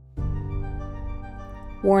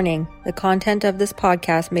Warning, the content of this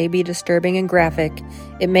podcast may be disturbing and graphic.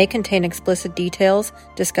 It may contain explicit details,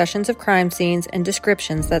 discussions of crime scenes, and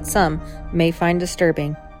descriptions that some may find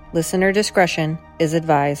disturbing. Listener discretion is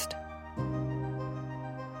advised.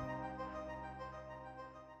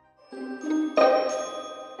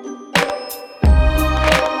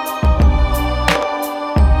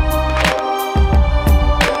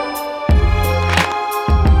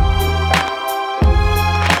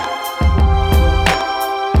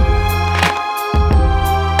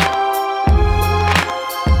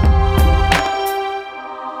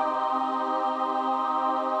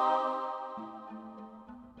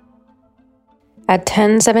 At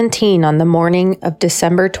 10:17 on the morning of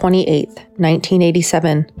December 28,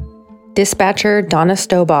 1987, dispatcher Donna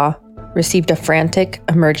Stobaugh received a frantic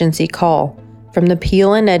emergency call from the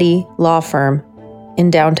Peel & Eddy law firm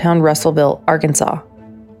in downtown Russellville, Arkansas.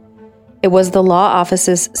 It was the law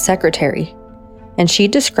office's secretary, and she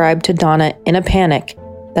described to Donna in a panic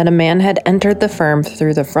that a man had entered the firm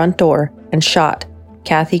through the front door and shot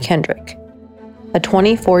Kathy Kendrick, a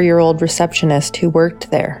 24-year-old receptionist who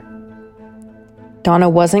worked there. Donna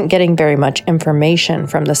wasn't getting very much information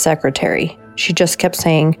from the secretary. She just kept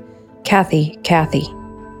saying, "Kathy, Kathy."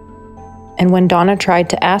 And when Donna tried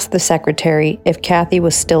to ask the secretary if Kathy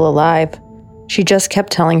was still alive, she just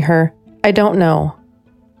kept telling her, "I don't know."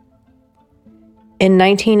 In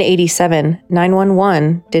 1987,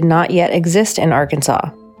 911 did not yet exist in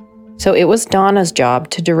Arkansas, so it was Donna's job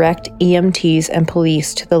to direct EMTs and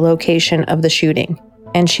police to the location of the shooting,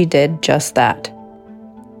 and she did just that.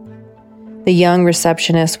 The young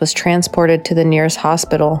receptionist was transported to the nearest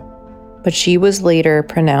hospital, but she was later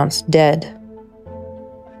pronounced dead.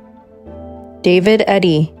 David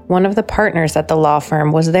Eddy, one of the partners at the law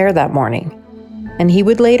firm, was there that morning, and he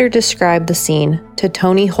would later describe the scene to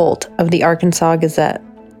Tony Holt of the Arkansas Gazette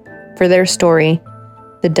for their story,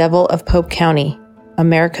 "The Devil of Pope County,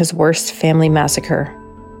 America's Worst Family Massacre."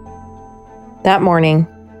 That morning,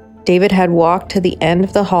 David had walked to the end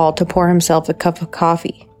of the hall to pour himself a cup of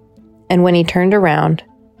coffee. And when he turned around,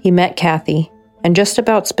 he met Kathy and just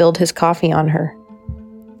about spilled his coffee on her.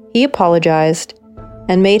 He apologized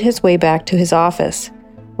and made his way back to his office,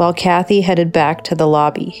 while Kathy headed back to the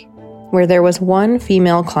lobby, where there was one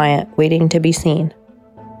female client waiting to be seen.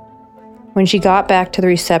 When she got back to the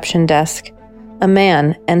reception desk, a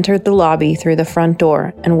man entered the lobby through the front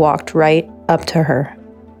door and walked right up to her.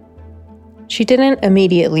 She didn't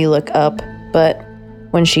immediately look up, but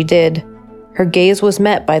when she did, her gaze was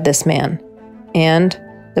met by this man and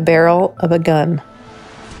the barrel of a gun.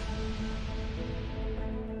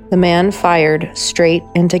 The man fired straight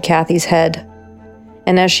into Kathy's head,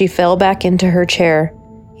 and as she fell back into her chair,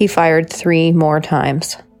 he fired 3 more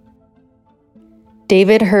times.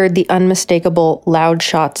 David heard the unmistakable loud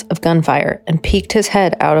shots of gunfire and peeked his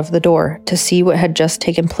head out of the door to see what had just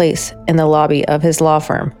taken place in the lobby of his law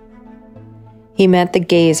firm. He met the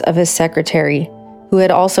gaze of his secretary, who had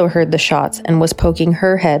also heard the shots and was poking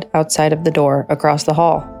her head outside of the door across the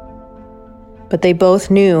hall. But they both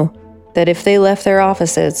knew that if they left their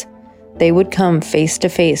offices, they would come face to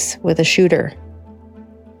face with a shooter.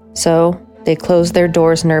 So they closed their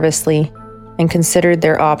doors nervously and considered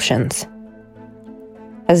their options.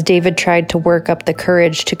 As David tried to work up the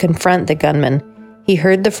courage to confront the gunman, he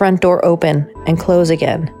heard the front door open and close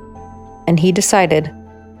again, and he decided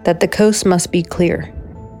that the coast must be clear.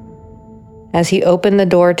 As he opened the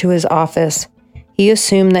door to his office, he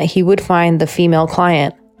assumed that he would find the female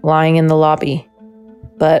client lying in the lobby.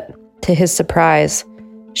 But, to his surprise,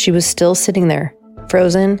 she was still sitting there,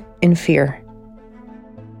 frozen in fear.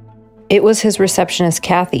 It was his receptionist,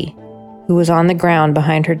 Kathy, who was on the ground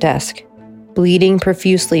behind her desk, bleeding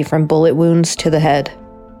profusely from bullet wounds to the head.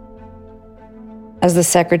 As the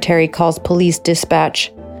secretary calls police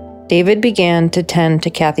dispatch, David began to tend to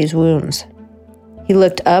Kathy's wounds. He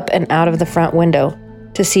looked up and out of the front window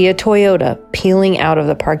to see a Toyota peeling out of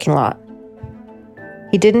the parking lot.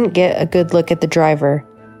 He didn't get a good look at the driver,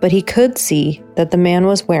 but he could see that the man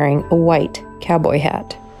was wearing a white cowboy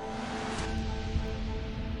hat.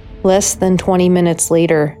 Less than 20 minutes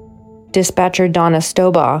later, dispatcher Donna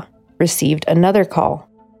Stobaugh received another call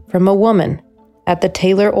from a woman at the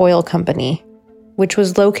Taylor Oil Company, which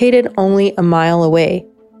was located only a mile away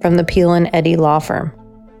from the Peel & Eddy law firm.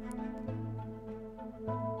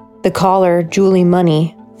 The caller, Julie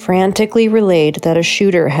Money, frantically relayed that a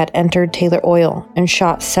shooter had entered Taylor Oil and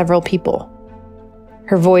shot several people.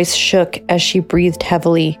 Her voice shook as she breathed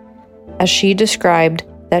heavily, as she described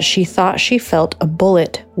that she thought she felt a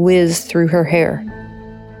bullet whiz through her hair.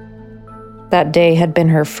 That day had been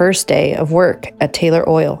her first day of work at Taylor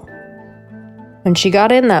Oil. When she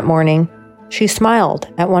got in that morning, she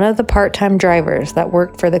smiled at one of the part-time drivers that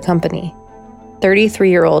worked for the company,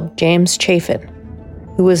 33-year-old James Chafin,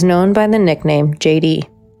 who was known by the nickname JD.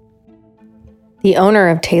 The owner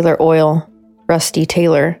of Taylor Oil, Rusty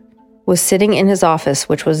Taylor, was sitting in his office,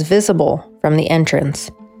 which was visible from the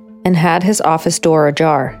entrance, and had his office door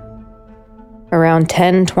ajar. Around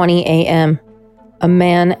 10:20 a.m., a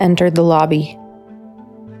man entered the lobby.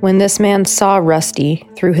 When this man saw Rusty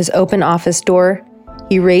through his open office door,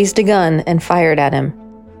 he raised a gun and fired at him,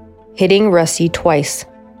 hitting Rusty twice,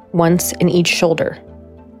 once in each shoulder.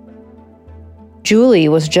 Julie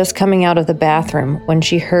was just coming out of the bathroom when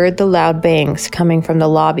she heard the loud bangs coming from the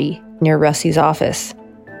lobby near Rusty's office.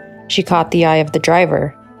 She caught the eye of the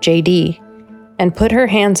driver, JD, and put her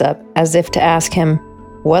hands up as if to ask him,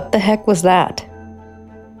 "What the heck was that?"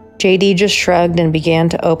 JD just shrugged and began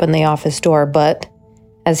to open the office door, but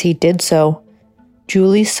as he did so,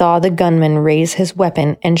 Julie saw the gunman raise his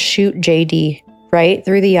weapon and shoot JD right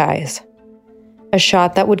through the eyes, a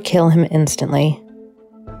shot that would kill him instantly.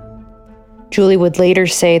 Julie would later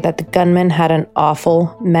say that the gunman had an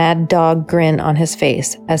awful, mad dog grin on his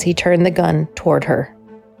face as he turned the gun toward her.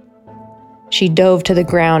 She dove to the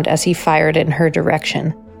ground as he fired in her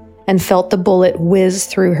direction and felt the bullet whiz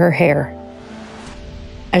through her hair.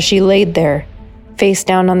 As she laid there, face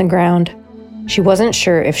down on the ground, she wasn't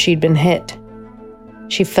sure if she'd been hit.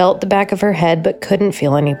 She felt the back of her head but couldn't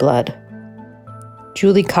feel any blood.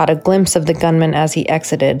 Julie caught a glimpse of the gunman as he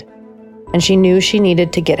exited, and she knew she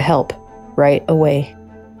needed to get help right away.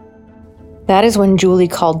 That is when Julie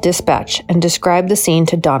called dispatch and described the scene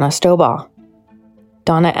to Donna Stobaugh.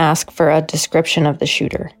 Donna asked for a description of the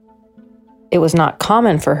shooter. It was not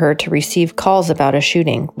common for her to receive calls about a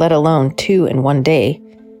shooting, let alone 2 in one day,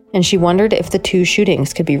 and she wondered if the 2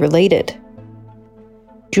 shootings could be related.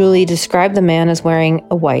 Julie described the man as wearing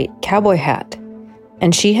a white cowboy hat,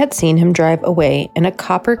 and she had seen him drive away in a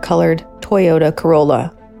copper-colored Toyota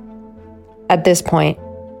Corolla. At this point,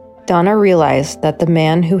 Donna realized that the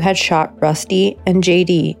man who had shot Rusty and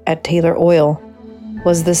JD at Taylor Oil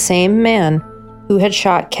was the same man who had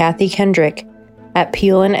shot Kathy Kendrick at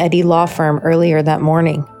Peel and Eddy Law Firm earlier that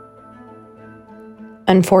morning.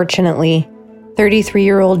 Unfortunately,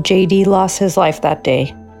 33-year-old JD lost his life that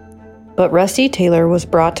day, but Rusty Taylor was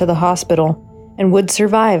brought to the hospital and would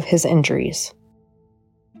survive his injuries.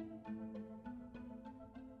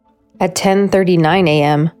 At 10:39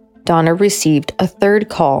 a.m., Donna received a third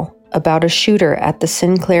call about a shooter at the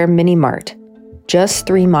Sinclair Mini Mart, just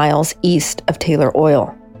 3 miles east of Taylor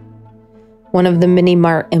Oil. One of the Mini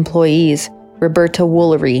Mart employees, Roberta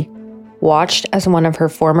Woolery, watched as one of her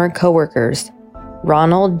former coworkers,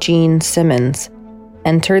 Ronald Gene Simmons,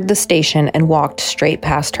 entered the station and walked straight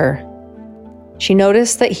past her. She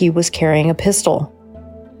noticed that he was carrying a pistol,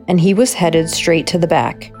 and he was headed straight to the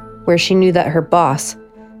back, where she knew that her boss,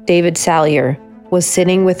 David Salyer, was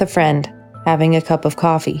sitting with a friend having a cup of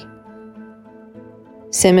coffee.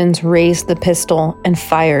 Simmons raised the pistol and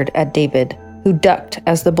fired at David, who ducked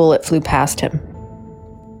as the bullet flew past him.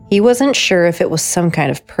 He wasn't sure if it was some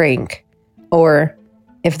kind of prank, or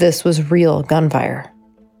if this was real gunfire.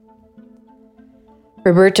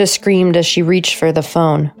 Roberta screamed as she reached for the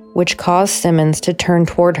phone, which caused Simmons to turn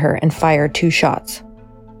toward her and fire 2 shots.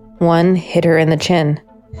 One hit her in the chin,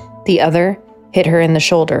 the other hit her in the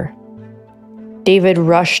shoulder. David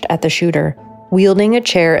rushed at the shooter, wielding a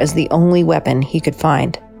chair as the only weapon he could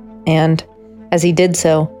find, and, as he did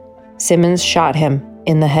so, Simmons shot him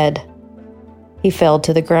in the head. He fell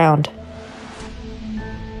to the ground.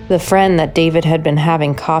 The friend that David had been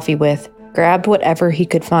having coffee with grabbed whatever he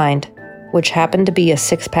could find, which happened to be a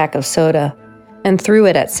 6-pack of soda, and threw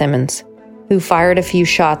it at Simmons, who fired a few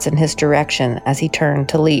shots in his direction as he turned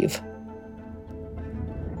to leave.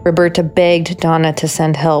 Roberta begged Donna to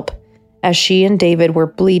send help, as she and David were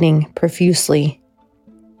bleeding profusely.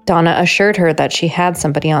 Donna assured her that she had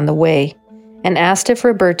somebody on the way, and asked if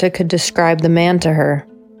Roberta could describe the man to her.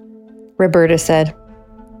 Roberta said,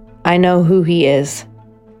 "I know who he is.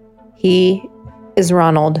 He is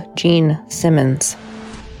Ronald Gene Simmons."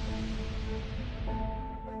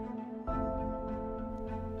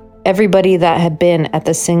 Everybody that had been at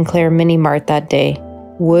the Sinclair Mini Mart that day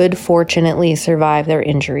would fortunately survive their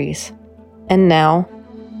injuries, and now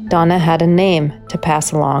Donna had a name to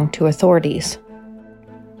pass along to authorities.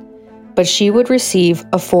 But she would receive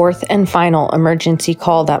a 4th and final emergency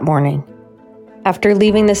call that morning. After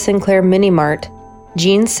leaving the Sinclair Mini Mart,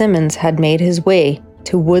 Gene Simmons had made his way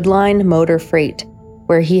to Woodline Motor Freight,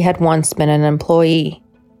 where he had once been an employee.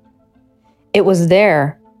 It was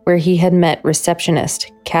there where he had met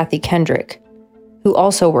receptionist Kathy Kendrick, who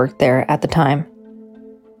also worked there at the time.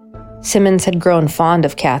 Simmons had grown fond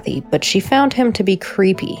of Kathy, but she found him to be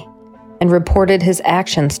creepy and reported his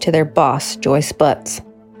actions to their boss, Joyce Butts.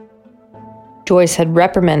 Joyce had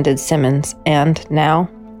reprimanded Simmons, and now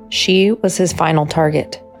she was his final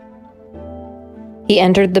target. He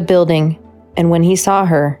entered the building, and when he saw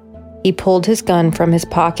her, he pulled his gun from his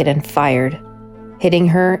pocket and fired, hitting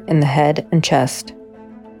her in the head and chest.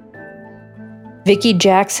 Vicki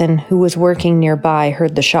Jackson, who was working nearby,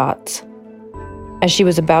 heard the shots. As she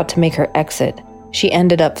was about to make her exit, she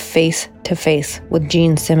ended up face to face with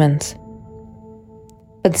Gene Simmons.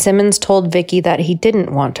 But Simmons told Vicki that he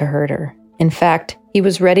didn't want to hurt her. In fact, he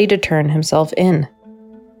was ready to turn himself in.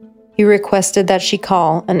 He requested that she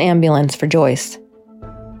call an ambulance for Joyce.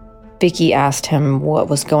 Vicki asked him what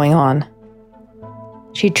was going on.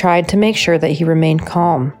 She tried to make sure that he remained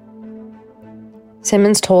calm.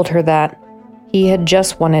 Simmons told her that he had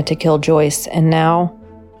just wanted to kill Joyce, and now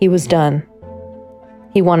he was done.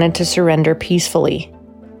 He wanted to surrender peacefully.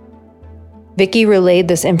 Vicki relayed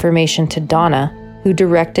this information to Donna, who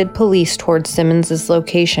directed police towards Simmons'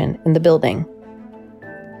 location in the building.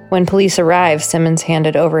 When police arrived, Simmons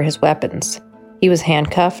handed over his weapons. He was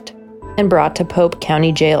handcuffed and brought to Pope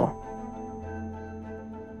County Jail.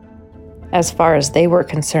 As far as they were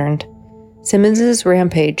concerned, Simmons'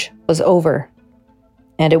 rampage was over.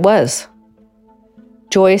 And it was.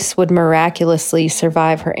 Joyce would miraculously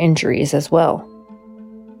survive her injuries as well.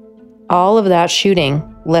 All of that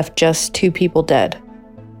shooting left just 2 people dead,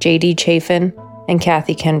 J.D. Chafin and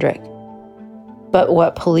Kathy Kendrick. But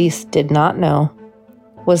what police did not know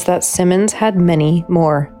was that Simmons had many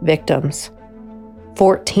more victims,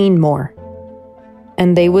 14 more,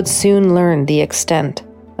 and they would soon learn the extent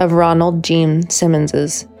of Ronald Gene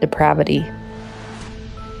Simmons' depravity.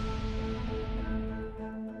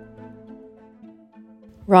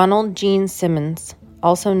 Ronald Gene Simmons,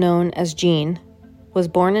 also known as Gene, was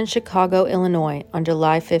born in Chicago, Illinois on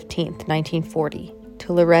July 15, 1940,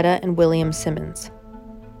 to Loretta and William Simmons.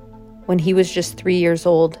 When he was just 3 years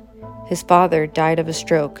old, his father died of a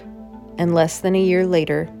stroke, and less than a year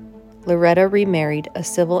later, Loretta remarried a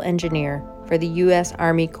civil engineer for the U.S.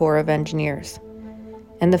 Army Corps of Engineers,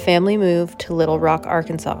 and the family moved to Little Rock,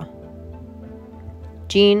 Arkansas.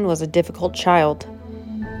 Gene was a difficult child.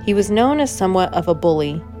 He was known as somewhat of a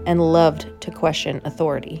bully and loved to question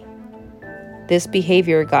authority. This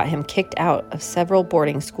behavior got him kicked out of several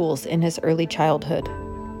boarding schools in his early childhood.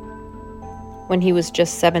 When he was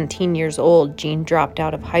just 17 years old, Gene dropped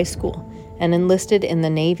out of high school and enlisted in the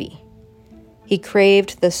Navy. He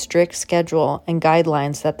craved the strict schedule and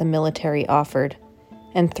guidelines that the military offered,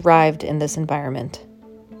 and thrived in this environment.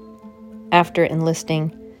 After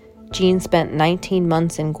enlisting, Gene spent 19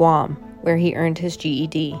 months in Guam, where he earned his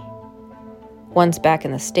GED. Once back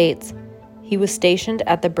in the States, he was stationed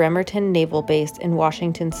at the Bremerton Naval Base in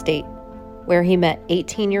Washington State, where he met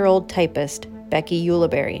 18-year-old typist Becky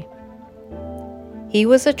Ulibarri. He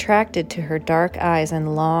was attracted to her dark eyes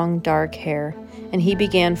and long, dark hair, and he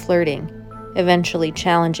began flirting, eventually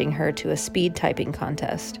challenging her to a speed typing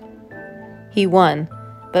contest. He won,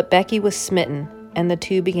 but Becky was smitten, and the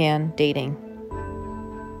two began dating.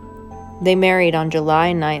 They married on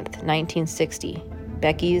July 9, 1960,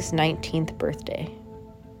 Becky's 19th birthday.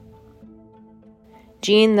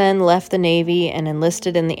 Gene then left the Navy and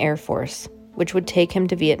enlisted in the Air Force, which would take him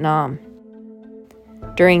to Vietnam.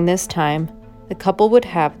 During this time, the couple would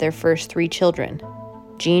have their first 3 children,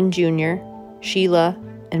 Gene Jr., Sheila,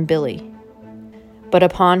 and Billy. But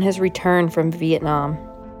upon his return from Vietnam,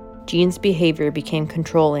 Gene's behavior became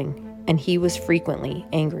controlling, and he was frequently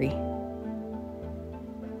angry.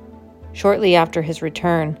 Shortly after his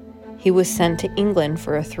return, he was sent to England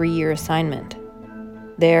for a 3-year assignment.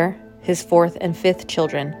 There, his 4th and 5th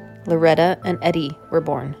children, Loretta and Eddie, were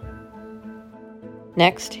born.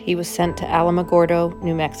 Next, he was sent to Alamogordo,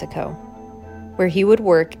 New Mexico, where he would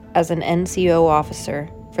work as an NCO officer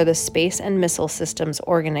for the Space and Missile Systems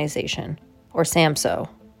Organization, or SAMSO.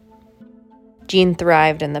 Gene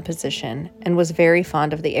thrived in the position and was very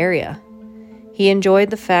fond of the area. He enjoyed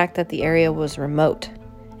the fact that the area was remote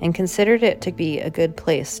and considered it to be a good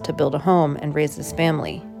place to build a home and raise his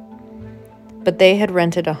family. But they had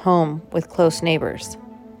rented a home with close neighbors,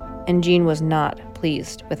 and Gene was not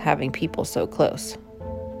pleased with having people so close.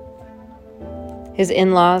 His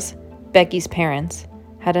in-laws, Becky's parents,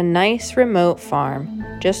 had a nice remote farm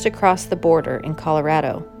just across the border in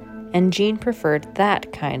Colorado, and Gene preferred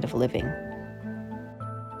that kind of living.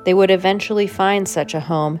 They would eventually find such a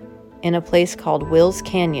home in a place called Wills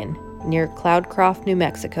Canyon near Cloudcroft, New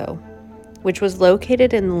Mexico, which was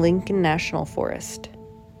located in the Lincoln National Forest.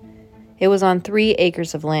 It was on 3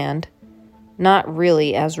 acres of land, not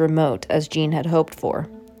really as remote as Gene had hoped for,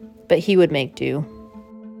 but he would make do.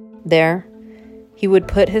 There, he would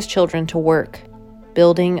put his children to work,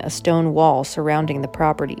 building a stone wall surrounding the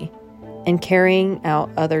property and carrying out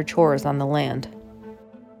other chores on the land.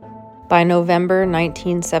 By November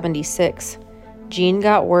 1976, Gene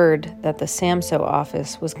got word that the SAMHSA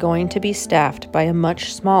office was going to be staffed by a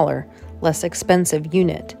much smaller, less expensive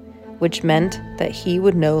unit, which meant that he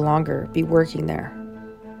would no longer be working there.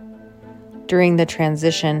 During the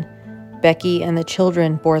transition, Becky and the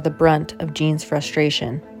children bore the brunt of Gene's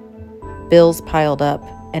frustration. Bills piled up,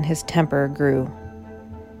 and his temper grew.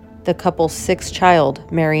 The couple's sixth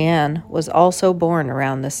child, Marianne, was also born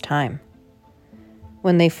around this time.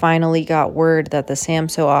 When they finally got word that the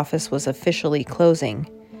SAMHSA office was officially closing,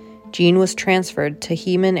 Gene was transferred to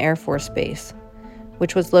Heman Air Force Base,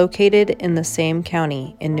 which was located in the same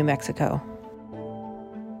county in New Mexico.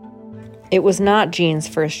 It was not Gene's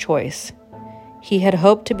first choice. He had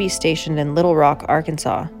hoped to be stationed in Little Rock,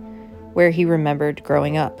 Arkansas, where he remembered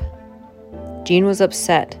growing up. Gene was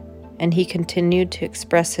upset, and he continued to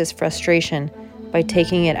express his frustration by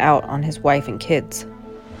taking it out on his wife and kids.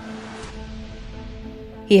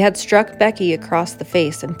 He had struck Becky across the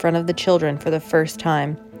face in front of the children for the first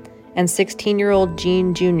time, and 16-year-old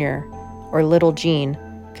Gene Jr., or Little Gene,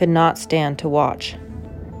 could not stand to watch.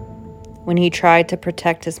 When he tried to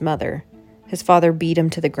protect his mother, his father beat him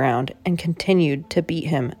to the ground and continued to beat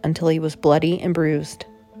him until he was bloody and bruised.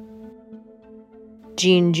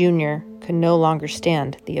 Gene Jr. could no longer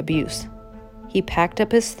stand the abuse. He packed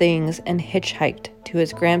up his things and hitchhiked to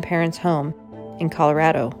his grandparents' home in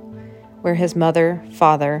Colorado, where his mother,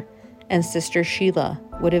 father, and sister Sheila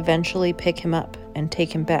would eventually pick him up and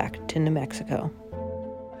take him back to New Mexico.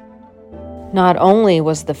 Not only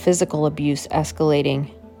was the physical abuse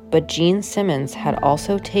escalating, but Gene Simmons had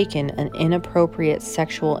also taken an inappropriate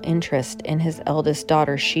sexual interest in his eldest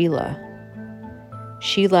daughter, Sheila.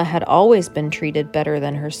 Sheila had always been treated better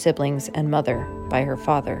than her siblings and mother by her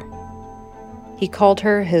father. He called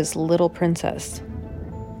her his little princess.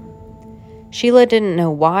 Sheila didn't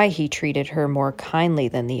know why he treated her more kindly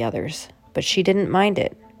than the others, but she didn't mind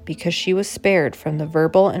it because she was spared from the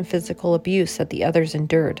verbal and physical abuse that the others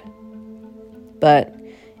endured. But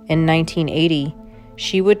in 1980,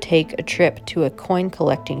 she would take a trip to a coin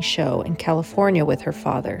collecting show in California with her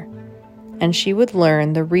father, and she would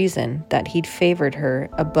learn the reason that he'd favored her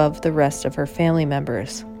above the rest of her family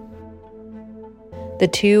members. The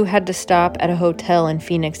two had to stop at a hotel in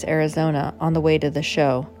Phoenix, Arizona on the way to the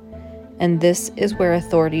show, and this is where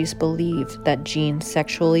authorities believe that Gene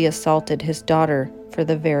sexually assaulted his daughter for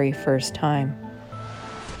the very first time.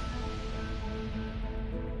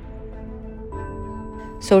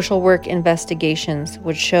 Social work investigations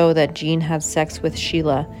would show that Gene had sex with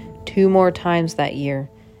Sheila 2 more times that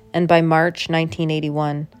year, and by March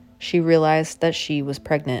 1981, she realized that she was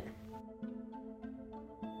pregnant.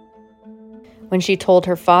 When she told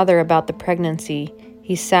her father about the pregnancy,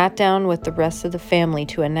 he sat down with the rest of the family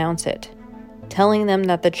to announce it, telling them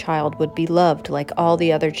that the child would be loved like all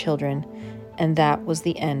the other children, and that was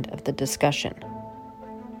the end of the discussion.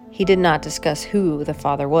 He did not discuss who the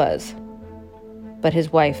father was, but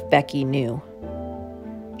his wife Becky knew.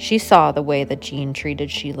 She saw the way that Gene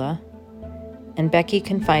treated Sheila, and Becky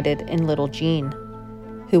confided in little Gene,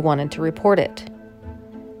 who wanted to report it.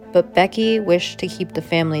 But Becky wished to keep the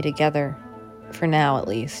family together, for now at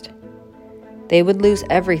least. They would lose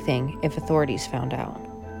everything if authorities found out.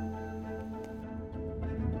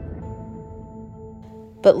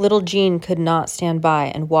 But little Gene could not stand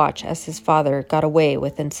by and watch as his father got away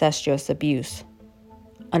with incestuous abuse.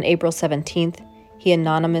 On April 17th, he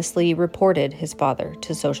anonymously reported his father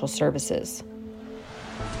to social services.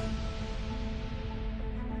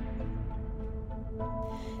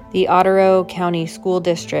 The Otero County School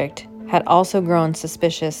District had also grown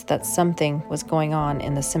suspicious that something was going on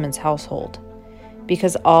in the Simmons household,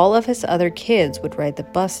 because all of his other kids would ride the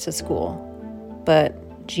bus to school,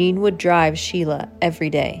 but Gene would drive Sheila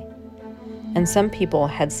every day, and some people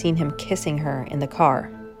had seen him kissing her in the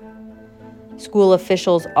car. School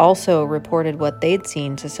officials also reported what they'd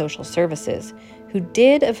seen to social services, who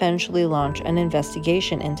did eventually launch an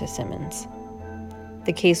investigation into Simmons.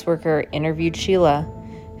 The caseworker interviewed Sheila,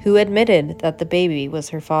 who admitted that the baby was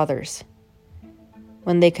her father's.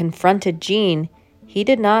 When they confronted Gene, he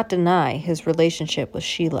did not deny his relationship with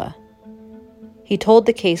Sheila. He told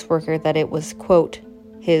the caseworker that it was, quote,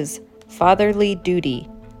 his fatherly duty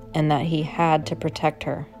and that he had to protect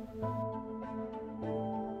her.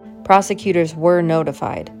 Prosecutors were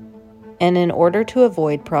notified, and in order to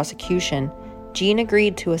avoid prosecution, Gene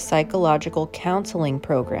agreed to a psychological counseling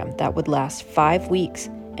program that would last 5 weeks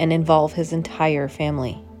and involve his entire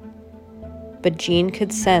family. but Jean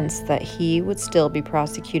could sense that he would still be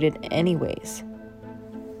prosecuted anyways.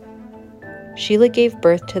 Sheila gave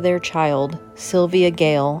birth to their child, Sylvia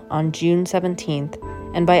Gale, on June 17th,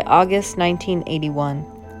 and by August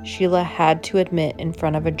 1981, Sheila had to admit in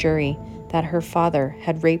front of a jury that her father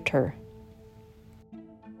had raped her.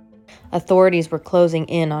 Authorities were closing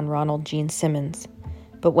in on Ronald Gene Simmons,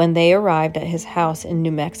 but when they arrived at his house in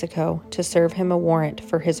New Mexico to serve him a warrant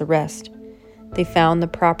for his arrest, they found the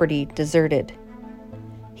property deserted.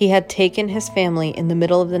 He had taken his family in the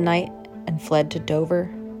middle of the night and fled to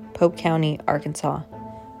Dover, Polk County, Arkansas,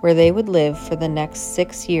 where they would live for the next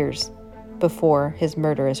 6 years before his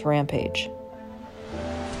murderous rampage.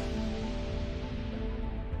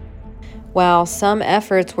 While some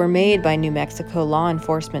efforts were made by New Mexico law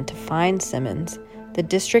enforcement to find Simmons, the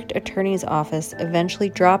district attorney's office eventually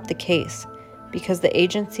dropped the case because the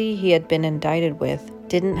agency he had been indicted with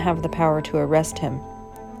didn't have the power to arrest him,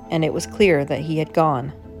 and it was clear that he had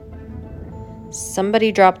gone.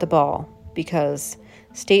 Somebody dropped the ball because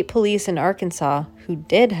state police in Arkansas, who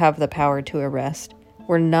did have the power to arrest,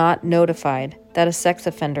 were not notified that a sex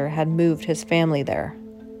offender had moved his family there.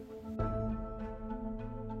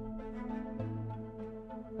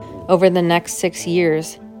 Over the next 6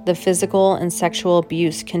 years, the physical and sexual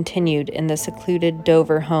abuse continued in the secluded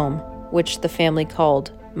Dover home, which the family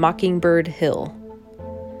called Mockingbird Hill.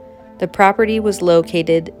 The property was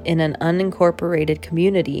located in an unincorporated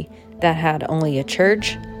community that had only a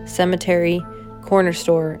church, cemetery, corner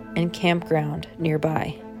store, and campground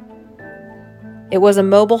nearby. It was a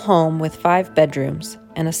mobile home with 5 bedrooms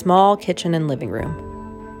and a small kitchen and living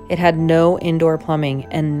room. It had no indoor plumbing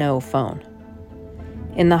and no phone.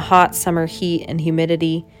 In the hot summer heat and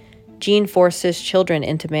humidity, Gene forced his children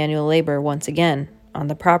into manual labor once again on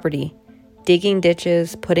the property, digging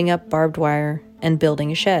ditches, putting up barbed wire, and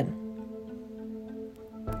building a shed.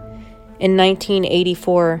 In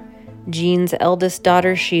 1984, Gene's eldest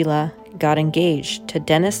daughter, Sheila, got engaged to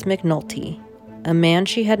Dennis McNulty, a man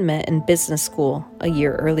she had met in business school a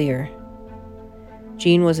year earlier.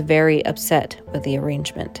 Gene was very upset with the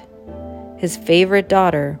arrangement. His favorite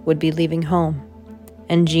daughter would be leaving home,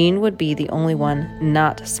 and Gene would be the only one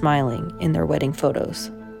not smiling in their wedding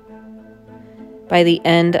photos. By the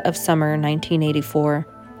end of summer 1984,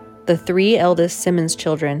 the 3 eldest Simmons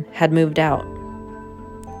children had moved out.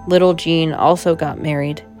 Little Gene also got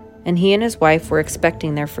married, and he and his wife were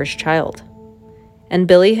expecting their first child. And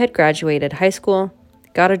Billy had graduated high school,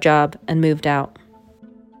 got a job, and moved out.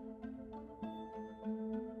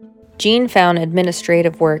 Gene found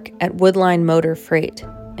administrative work at Woodline Motor Freight,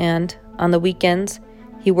 and on the weekends,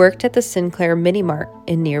 he worked at the Sinclair Mini Mart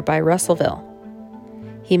in nearby Russellville.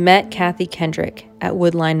 He met Kathy Kendrick at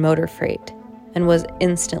Woodline Motor Freight and was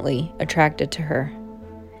instantly attracted to her.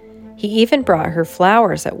 He even brought her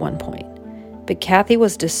flowers at one point, but Kathy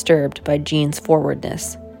was disturbed by Gene's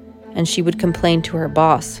forwardness, and she would complain to her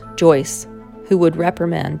boss, Joyce, who would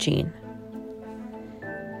reprimand Gene.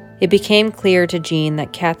 It became clear to Gene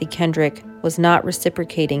that Kathy Kendrick was not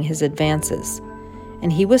reciprocating his advances,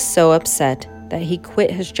 and he was so upset that he quit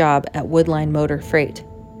his job at Woodline Motor Freight.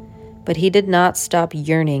 But he did not stop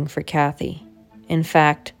yearning for Kathy. In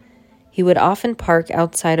fact, he would often park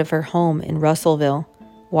outside of her home in Russellville,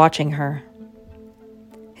 watching her.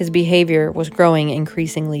 His behavior was growing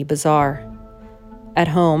increasingly bizarre. At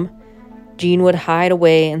home, Gene would hide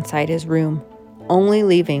away inside his room, only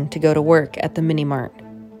leaving to go to work at the mini-mart.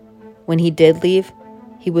 When he did leave,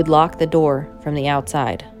 he would lock the door from the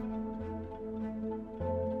outside.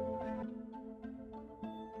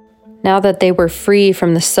 Now that they were free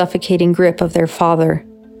from the suffocating grip of their father,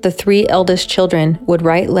 the 3 eldest children would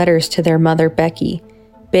write letters to their mother, Becky,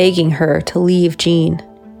 begging her to leave Gene.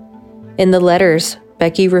 In the letters,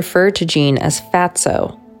 Becky referred to Gene as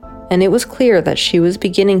Fatso, and it was clear that she was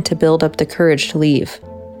beginning to build up the courage to leave.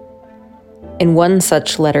 In one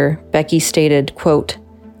such letter, Becky stated, quote,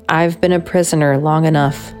 "I've been a prisoner long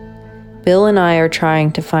enough. Bill and I are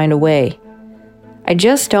trying to find a way. I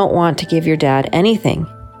just don't want to give your dad anything.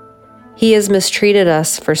 He has mistreated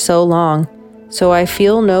us for so long, so I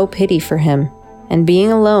feel no pity for him, and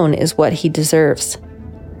being alone is what he deserves.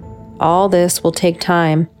 All this will take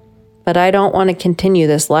time, but I don't want to continue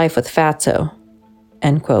this life with Fatso."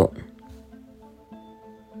 End quote.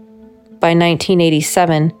 By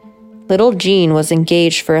 1987, little Gene was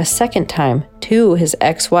engaged for a second time to his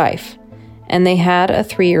ex-wife, and they had a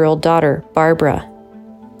 3-year-old daughter, Barbara.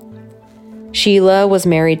 Sheila was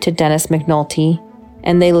married to Dennis McNulty,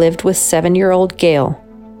 and they lived with 7-year-old Gail,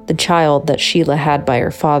 the child that Sheila had by her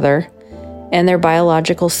father, and their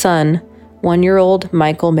biological son, 1-year-old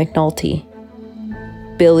Michael McNulty.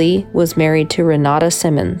 Billy was married to Renata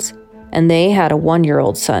Simmons, and they had a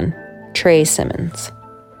 1-year-old son, Trey Simmons.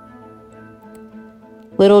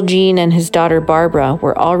 Little Gene and his daughter Barbara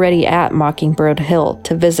were already at Mockingbird Hill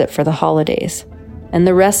to visit for the holidays, and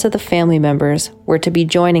the rest of the family members were to be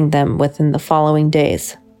joining them within the following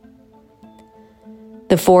days.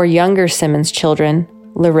 The 4 younger Simmons children,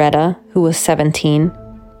 Loretta, who was 17,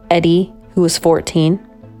 Eddie, who was 14,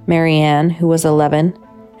 Marianne, who was 11,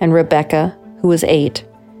 and Rebecca, who was 8,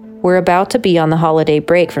 were about to be on the holiday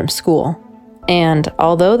break from school. And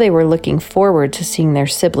although they were looking forward to seeing their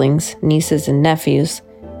siblings, nieces, and nephews,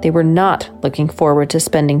 they were not looking forward to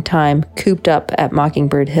spending time cooped up at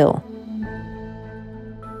Mockingbird Hill.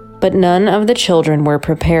 But none of the children were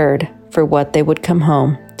prepared for what they would come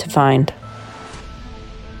home to find.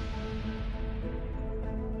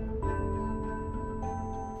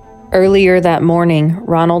 Earlier that morning,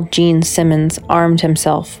 Ronald Gene Simmons armed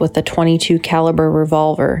himself with a .22 caliber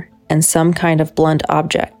revolver and some kind of blunt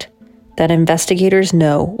object that investigators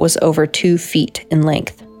know was over 2 feet in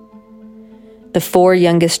length. The 4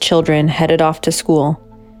 youngest children headed off to school,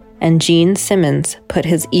 and Gene Simmons put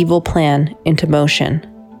his evil plan into motion.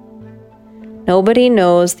 Nobody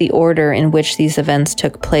knows the order in which these events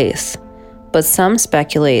took place, but some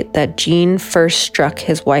speculate that Gene first struck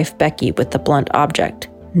his wife Becky with the blunt object,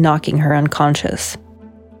 knocking her unconscious.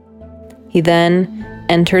 He then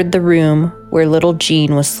entered the room where little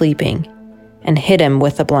Gene was sleeping and hit him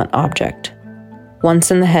with a blunt object, once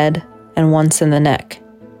in the head and once in the neck.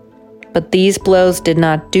 But these blows did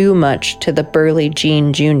not do much to the burly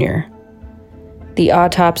Gene Jr. The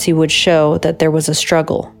autopsy would show that there was a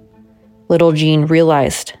struggle. Little Gene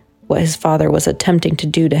realized what his father was attempting to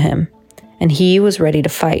do to him, and he was ready to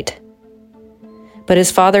fight. But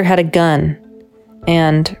his father had a gun,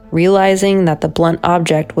 and realizing that the blunt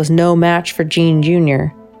object was no match for Gene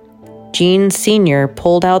Jr., Gene Sr.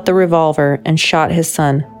 pulled out the revolver and shot his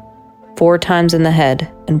son 4 times in the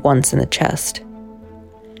head and once in the chest.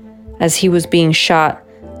 As he was being shot,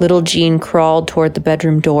 little Gene crawled toward the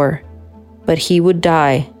bedroom door, but he would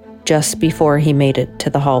die just before he made it to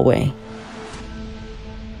the hallway.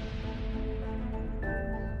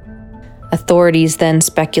 Authorities then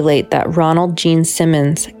speculate that Ronald Gene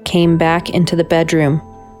Simmons came back into the bedroom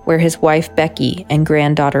where his wife Becky and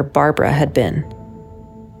granddaughter Barbara had been.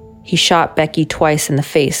 He shot Becky twice in the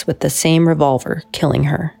face with the same revolver, killing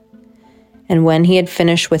her. And when he had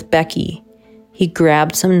finished with Becky, he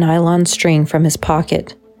grabbed some nylon string from his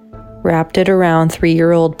pocket, wrapped it around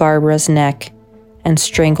 3-year-old Barbara's neck, and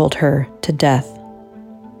strangled her to death.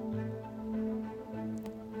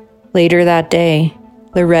 Later that day,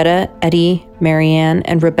 Loretta, Eddie, Marianne,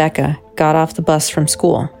 and Rebecca got off the bus from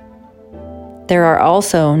school. There are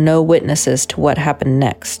also no witnesses to what happened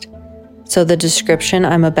next, so the description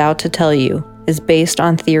I'm about to tell you is based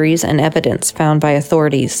on theories and evidence found by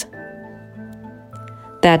authorities.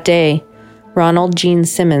 That day, Ronald Gene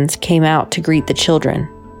Simmons came out to greet the children,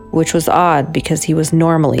 which was odd because he was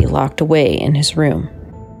normally locked away in his room.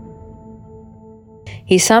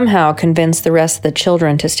 He somehow convinced the rest of the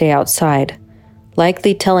children to stay outside,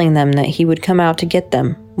 likely telling them that he would come out to get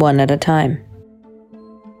them, one at a time.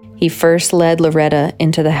 He first led Loretta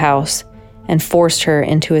into the house and forced her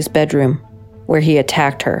into his bedroom, where he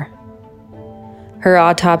attacked her. Her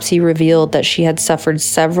autopsy revealed that she had suffered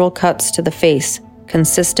several cuts to the face,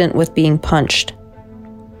 consistent with being punched.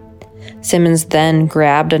 Simmons then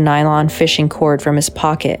grabbed a nylon fishing cord from his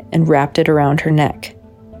pocket and wrapped it around her neck.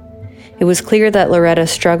 It was clear that Loretta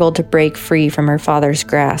struggled to break free from her father's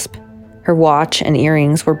grasp. Her watch and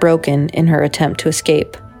earrings were broken in her attempt to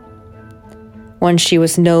escape. Once she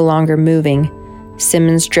was no longer moving,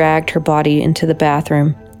 Simmons dragged her body into the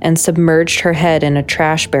bathroom and submerged her head in a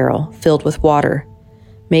trash barrel filled with water,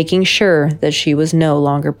 making sure that she was no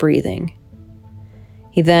longer breathing.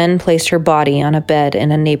 He then placed her body on a bed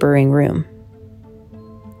in a neighboring room.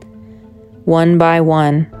 One by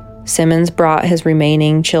one, Simmons brought his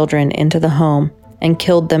remaining children into the home and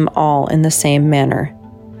killed them all in the same manner.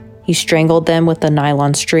 He strangled them with a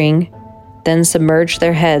nylon string, then submerged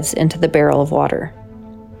their heads into the barrel of water.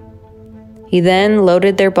 He then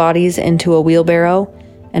loaded their bodies into a wheelbarrow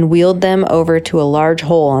and wheeled them over to a large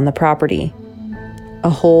hole on the property, a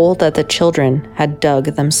hole that the children had dug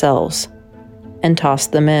themselves, and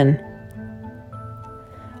tossed them in.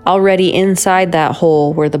 Already inside that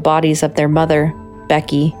hole were the bodies of their mother,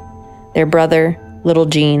 Becky, their brother, little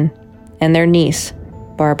Gene, and their niece,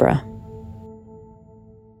 Barbara.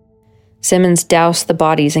 Simmons doused the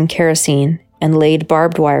bodies in kerosene and laid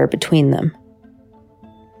barbed wire between them.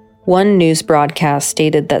 One news broadcast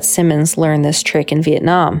stated that Simmons learned this trick in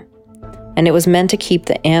Vietnam, and it was meant to keep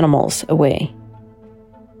the animals away.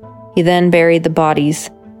 He then buried the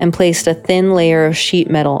bodies and placed a thin layer of sheet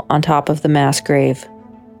metal on top of the mass grave.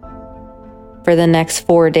 For the next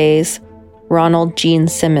 4 days, Ronald Gene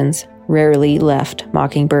Simmons rarely left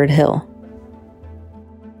Mockingbird Hill.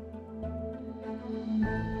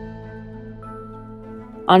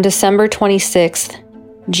 On December 26th,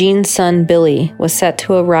 Gene's son Billy was set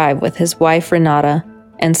to arrive with his wife Renata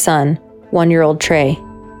and son, 1-year-old Trey.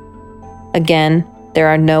 Again, there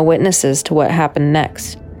are no witnesses to what happened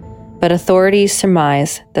next, but authorities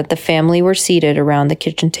surmise that the family were seated around the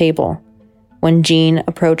kitchen table when Gene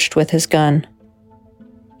approached with his gun.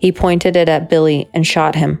 He pointed it at Billy and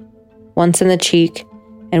shot him, once in the cheek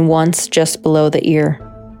and once just below the ear.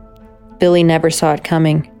 Billy never saw it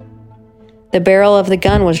coming. The barrel of the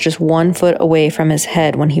gun was just 1 foot away from his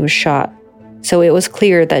head when he was shot, so it was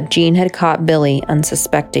clear that Gene had caught Billy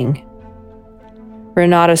unsuspecting.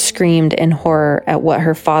 Renata screamed in horror at what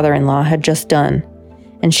her father-in-law had just done,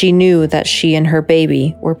 and she knew that she and her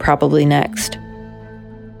baby were probably next.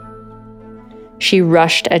 She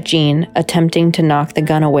rushed at Gene, attempting to knock the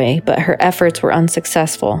gun away, but her efforts were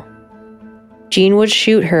unsuccessful. Gene would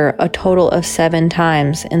shoot her a total of 7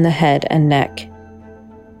 times in the head and neck.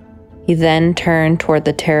 He then turned toward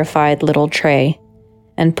the terrified little Trey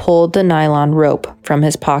and pulled the nylon rope from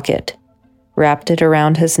his pocket, wrapped it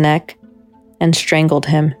around his neck, and strangled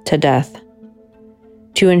him to death.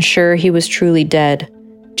 To ensure he was truly dead,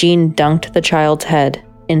 Gene dunked the child's head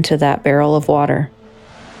into that barrel of water.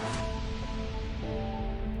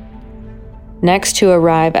 Next to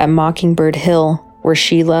arrive at Mockingbird Hill were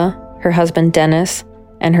Sheila, her husband Dennis,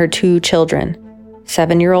 and her 2 children,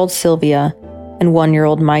 7-year-old Sylvia and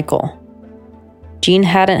 1-year-old Michael. Gene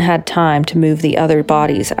hadn't had time to move the other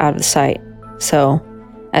bodies out of sight, so,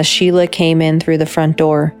 as Sheila came in through the front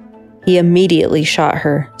door, he immediately shot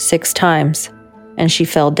her 6 times, and she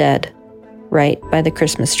fell dead, right by the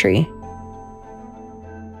Christmas tree.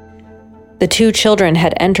 The 2 children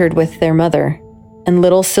had entered with their mother, and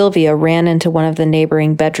little Sylvia ran into one of the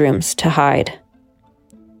neighboring bedrooms to hide.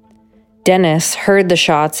 Dennis heard the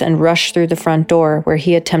shots and rushed through the front door where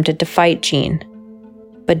he attempted to fight Gene.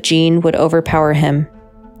 But Gene would overpower him,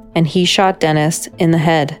 and he shot Dennis in the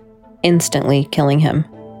head, instantly killing him.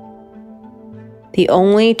 The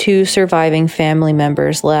only 2 surviving family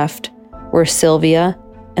members left were Sylvia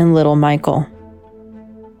and little Michael.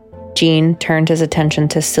 Gene turned his attention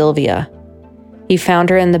to Sylvia. He found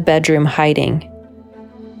her in the bedroom hiding.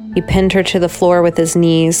 He pinned her to the floor with his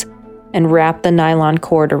knees and wrapped the nylon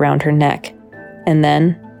cord around her neck, and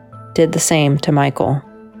then did the same to Michael.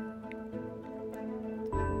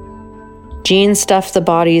 Gene stuffed the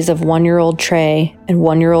bodies of 1-year-old Trey and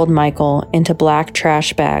 1-year-old Michael into black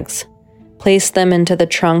trash bags, placed them into the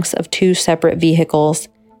trunks of 2 separate vehicles,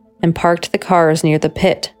 and parked the cars near the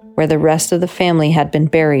pit where the rest of the family had been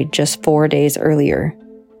buried just 4 days earlier.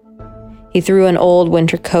 He threw an old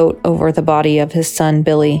winter coat over the body of his son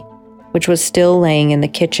Billy, which was still laying in the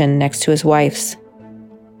kitchen next to his wife's.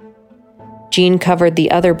 Gene covered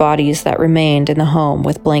the other bodies that remained in the home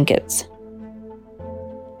with blankets.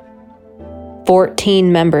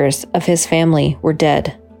 14 members of his family were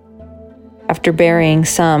dead. After burying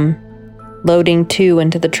some, loading 2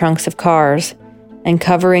 into the trunks of cars, and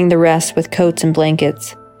covering the rest with coats and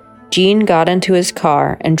blankets, Gene got into his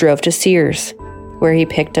car and drove to Sears, where he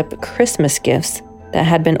picked up Christmas gifts that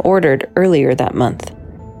had been ordered earlier that month.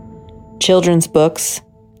 Children's books,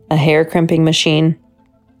 a hair crimping machine,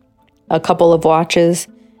 a couple of watches,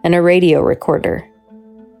 and a radio recorder.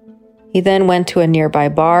 He then went to a nearby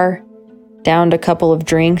bar, downed a couple of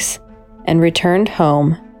drinks, and returned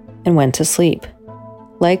home and went to sleep,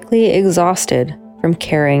 likely exhausted from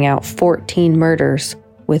carrying out 14 murders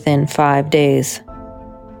within 5 days.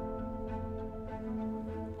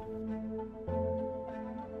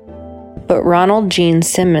 But Ronald Gene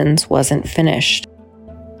Simmons wasn't finished.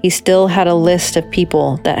 He still had a list of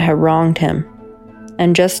people that had wronged him,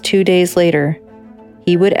 and just 2 days later,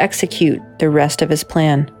 he would execute the rest of his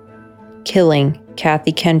plan, killing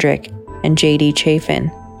Kathy Kendrick and J.D.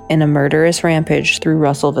 Chafin in a murderous rampage through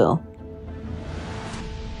Russellville.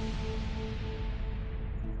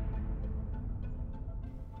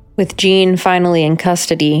 With Gene finally in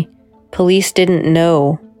custody, police didn't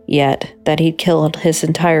know yet that he'd killed his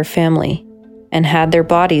entire family and had their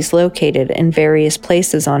bodies located in various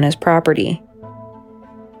places on his property.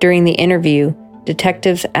 During the interview,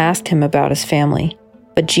 detectives asked him about his family,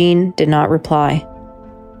 but Gene did not reply.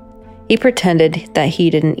 He pretended that he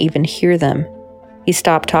didn't even hear them. He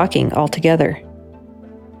stopped talking altogether.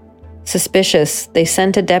 Suspicious, they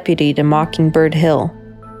sent a deputy to Mockingbird Hill,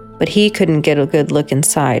 but he couldn't get a good look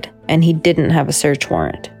inside, and he didn't have a search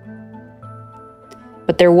warrant.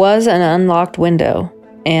 But there was an unlocked window,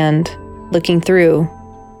 and, looking through,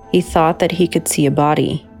 he thought that he could see a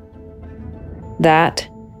body. That,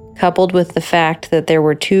 coupled with the fact that there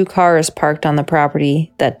were 2 cars parked on the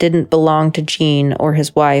property that didn't belong to Gene or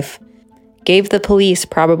his wife, gave the police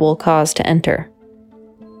probable cause to enter.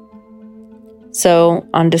 So,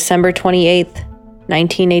 on December 28th,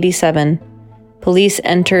 1987, police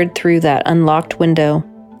entered through that unlocked window,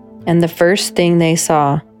 and the first thing they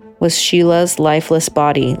saw was Sheila's lifeless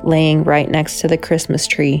body laying right next to the Christmas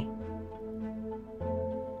tree.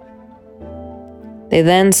 They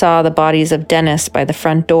then saw the bodies of Dennis by the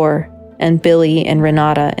front door and Billy and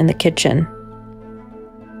Renata in the kitchen.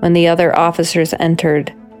 When the other officers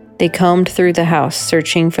entered, they combed through the house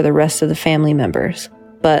searching for the rest of the family members,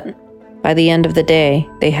 but by the end of the day,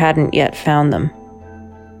 they hadn't yet found them.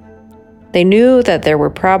 They knew that there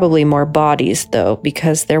were probably more bodies, though,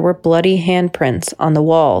 because there were bloody handprints on the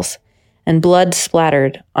walls and blood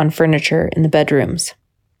splattered on furniture in the bedrooms.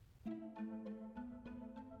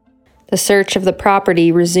 The search of the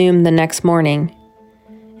property resumed the next morning.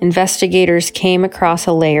 Investigators came across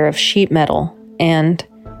a layer of sheet metal, and,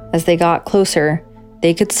 as they got closer,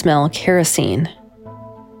 they could smell kerosene.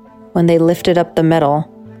 When they lifted up the metal,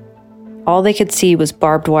 all they could see was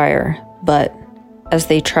barbed wire, but as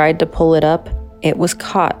they tried to pull it up, it was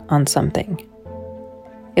caught on something.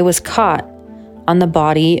 It was caught on the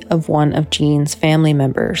body of one of Gene's family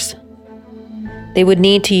members. They would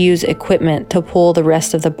need to use equipment to pull the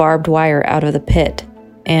rest of the barbed wire out of the pit,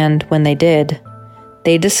 and when they did,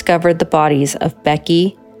 they discovered the bodies of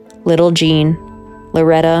Becky, Little Jean,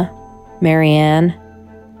 Loretta, Marianne,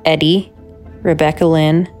 Eddie, Rebecca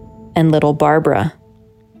Lynn, and Little Barbara.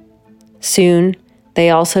 Soon, they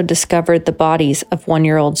also discovered the bodies of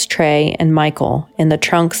 1-year-olds Trey and Michael in the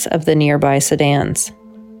trunks of the nearby sedans.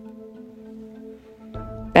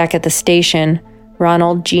 Back at the station,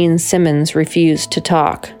 Ronald Gene Simmons refused to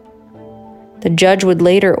talk. The judge would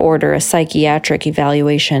later order a psychiatric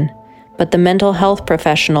evaluation, but the mental health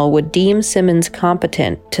professional would deem Simmons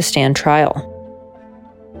competent to stand trial.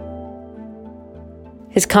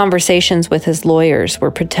 His conversations with his lawyers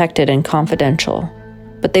were protected and confidential,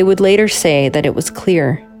 but they would later say that it was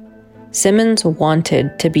clear Simmons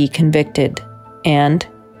wanted to be convicted, and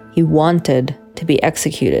he wanted to be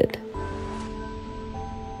executed.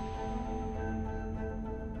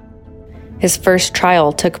 His first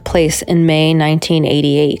trial took place in May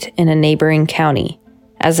 1988 in a neighboring county,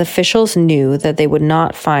 as officials knew that they would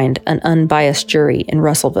not find an unbiased jury in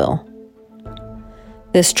Russellville.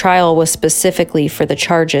 This trial was specifically for the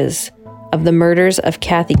charges of the murders of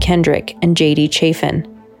Kathy Kendrick and J.D. Chafin,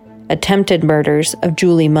 attempted murders of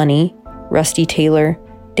Julie Money, Rusty Taylor,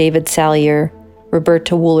 David Sallier,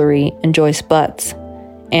 Roberta Woolery, and Joyce Butts,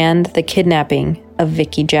 and the kidnapping of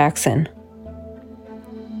Vicki Jackson.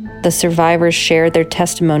 The survivors shared their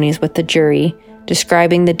testimonies with the jury,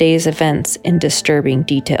 describing the day's events in disturbing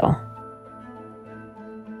detail.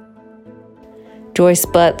 Joyce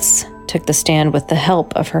Butts took the stand with the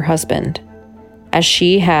help of her husband, as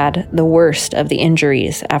she had the worst of the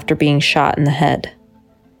injuries after being shot in the head.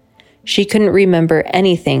 She couldn't remember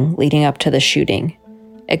anything leading up to the shooting,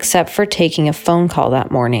 except for taking a phone call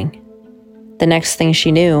that morning. The next thing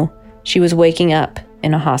she knew, she was waking up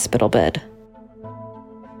in a hospital bed.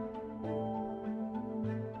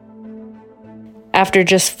 After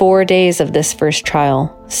just 4 days of this first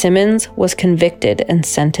trial, Simmons was convicted and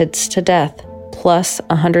sentenced to death, plus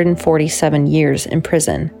 147 years in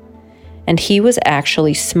prison. And he was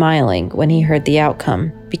actually smiling when he heard the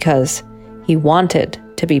outcome because he wanted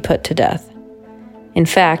to be put to death. In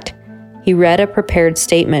fact, he read a prepared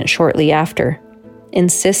statement shortly after,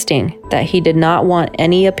 insisting that he did not want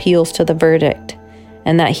any appeals to the verdict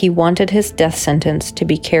and that he wanted his death sentence to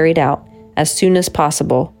be carried out as soon as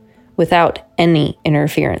possible without any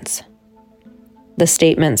interference. The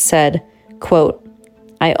statement said, quote,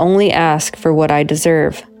 "I only ask for what I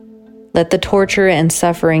deserve. Let the torture and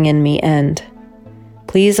suffering in me end.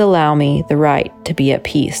 Please allow me the right to be at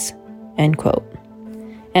peace." End quote.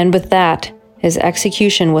 And with that, his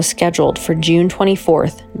execution was scheduled for June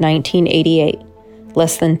 24th, 1988,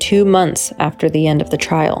 less than 2 months after the end of the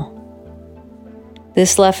trial.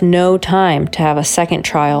 This left no time to have a second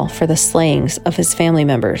trial for the slayings of his family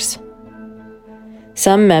members.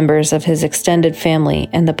 Some members of his extended family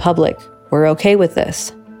and the public were okay with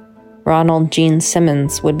this. Ronald Gene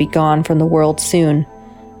Simmons would be gone from the world soon,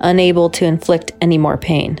 unable to inflict any more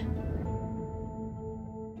pain.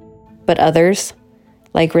 But others,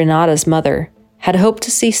 like Renata's mother, had hoped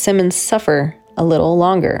to see Simmons suffer a little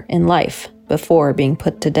longer in life before being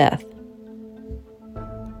put to death.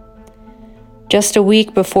 Just a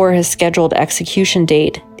week before his scheduled execution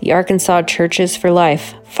date, the Arkansas Churches for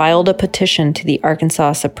Life filed a petition to the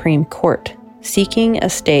Arkansas Supreme Court seeking a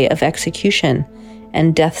stay of execution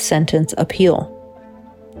and death sentence appeal.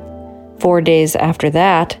 4 days after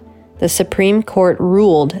that, the Supreme Court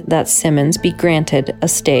ruled that Simmons be granted a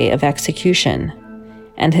stay of execution,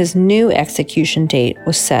 and his new execution date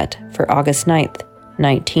was set for August 9th,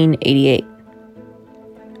 1988.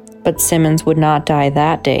 But Simmons would not die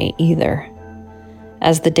that day either.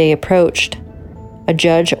 As the day approached, a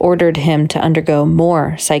judge ordered him to undergo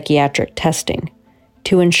more psychiatric testing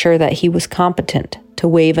to ensure that he was competent to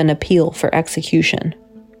waive an appeal for execution.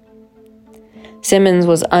 Simmons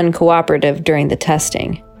was uncooperative during the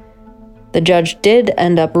testing. The judge did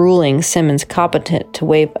end up ruling Simmons competent to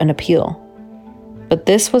waive an appeal, but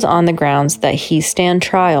this was on the grounds that he stand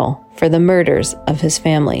trial for the murders of his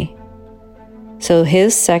family. So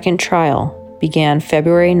his second trial began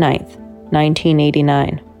February 9th,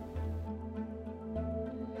 1989.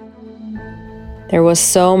 There was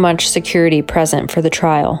so much security present for the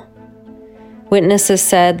trial. Witnesses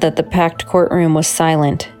said that the packed courtroom was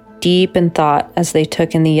silent, deep in thought as they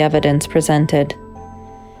took in the evidence presented.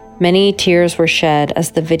 Many tears were shed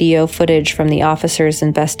as the video footage from the officer's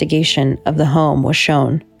investigation of the home was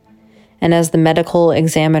shown, and as the medical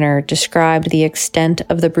examiner described the extent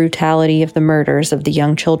of the brutality of the murders of the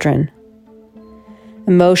young children.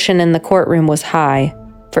 Emotion in the courtroom was high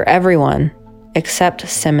for everyone except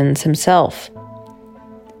Simmons himself.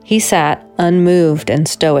 He sat unmoved and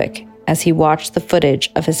stoic as he watched the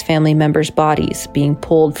footage of his family members' bodies being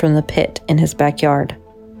pulled from the pit in his backyard.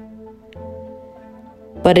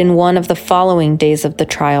 But in one of the following days of the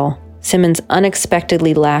trial, Simmons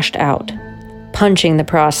unexpectedly lashed out, punching the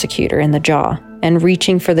prosecutor in the jaw and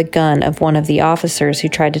reaching for the gun of one of the officers who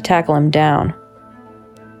tried to tackle him down.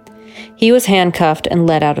 He was handcuffed and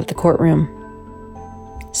led out of the courtroom.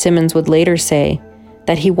 Simmons would later say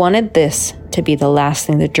that he wanted this to be the last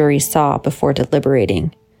thing the jury saw before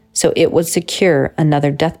deliberating, so it would secure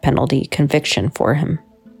another death penalty conviction for him.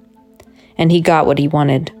 And he got what he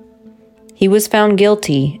wanted. He was found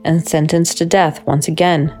guilty and sentenced to death once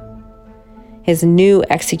again. His new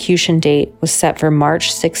execution date was set for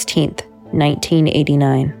March 16th,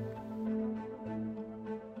 1989.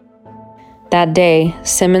 That day,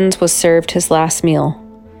 Simmons was served his last meal,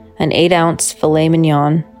 an 8-ounce filet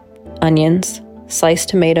mignon, onions, sliced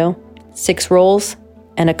tomato, 6 rolls,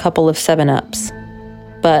 and a couple of 7-Ups.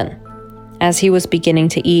 But as he was beginning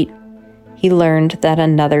to eat, he learned that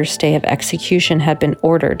another stay of execution had been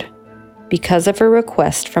ordered because of a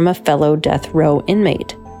request from a fellow death row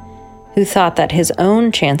inmate who thought that his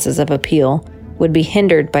own chances of appeal would be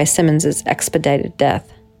hindered by Simmons's expedited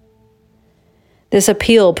death. This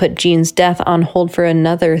appeal put Gene's death on hold for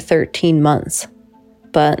another 13 months,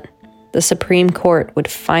 but the Supreme Court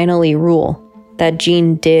would finally rule that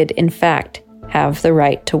Gene did, in fact, have the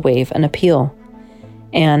right to waive an appeal,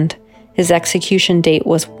 and his execution date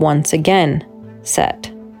was once again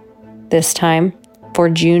set, this time for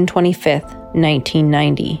June 25th,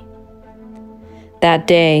 1990. That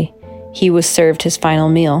day, he was served his final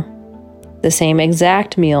meal, the same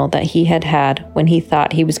exact meal that he had had when he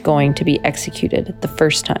thought he was going to be executed the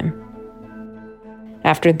first time.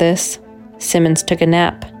 After this, Simmons took a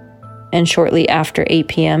nap, and shortly after 8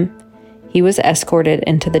 p.m., he was escorted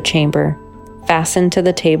into the chamber, fastened to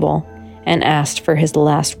the table, and asked for his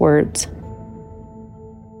last words.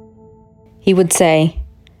 He would say,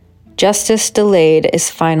 "Justice delayed is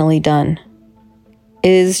finally done.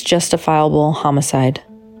 Is justifiable homicide."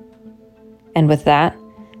 And with that,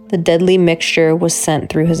 the deadly mixture was sent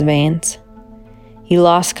through his veins. He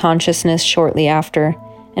lost consciousness shortly after,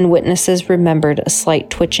 and witnesses remembered a slight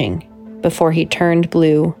twitching before he turned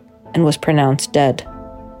blue and was pronounced dead.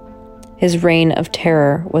 His reign of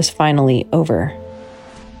terror was finally over.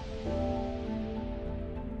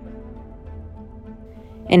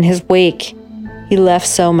 In his wake, he left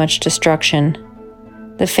so much destruction.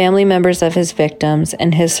 The family members of his victims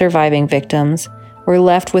and his surviving victims were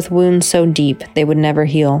left with wounds so deep they would never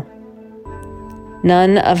heal.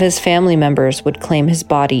 None of his family members would claim his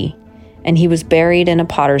body, and he was buried in a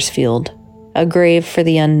potter's field, a grave for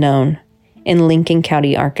the unknown, in Lincoln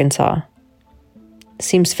County, Arkansas.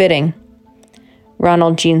 Seems fitting.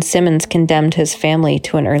 Ronald Gene Simmons condemned his family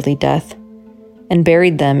to an early death and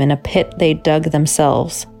buried them in a pit they dug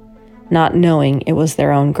themselves, not knowing it was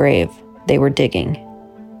their own grave they were digging.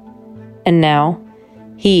 And now,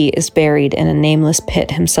 he is buried in a nameless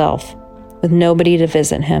pit himself, with nobody to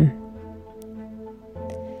visit him.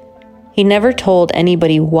 He never told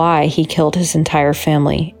anybody why he killed his entire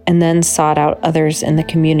family and then sought out others in the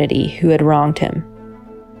community who had wronged him.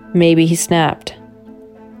 Maybe he snapped.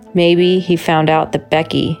 Maybe he found out that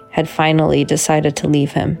Becky had finally decided to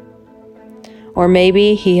leave him. Or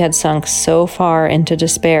maybe he had sunk so far into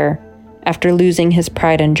despair after losing his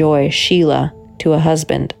pride and joy, Sheila, to a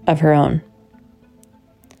husband of her own.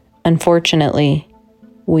 Unfortunately,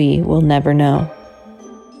 we will never know.